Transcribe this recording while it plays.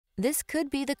This could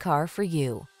be the car for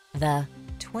you. The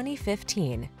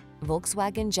 2015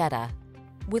 Volkswagen Jetta.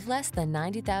 With less than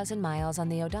 90,000 miles on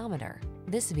the odometer,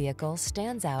 this vehicle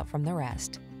stands out from the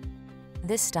rest.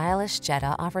 This stylish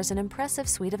Jetta offers an impressive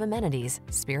suite of amenities,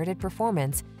 spirited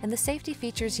performance, and the safety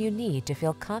features you need to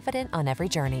feel confident on every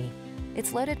journey.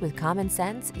 It's loaded with common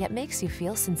sense, yet makes you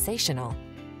feel sensational.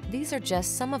 These are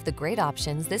just some of the great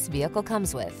options this vehicle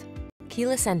comes with: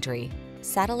 keyless entry,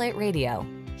 satellite radio,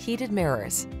 heated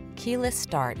mirrors, keyless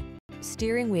start,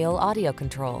 steering wheel audio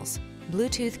controls,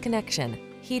 Bluetooth connection,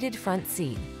 heated front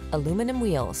seat, aluminum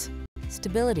wheels,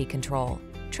 stability control,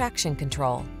 traction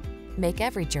control. Make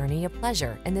every journey a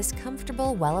pleasure in this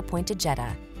comfortable, well-appointed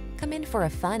Jetta. Come in for a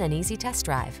fun and easy test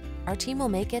drive. Our team will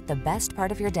make it the best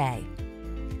part of your day.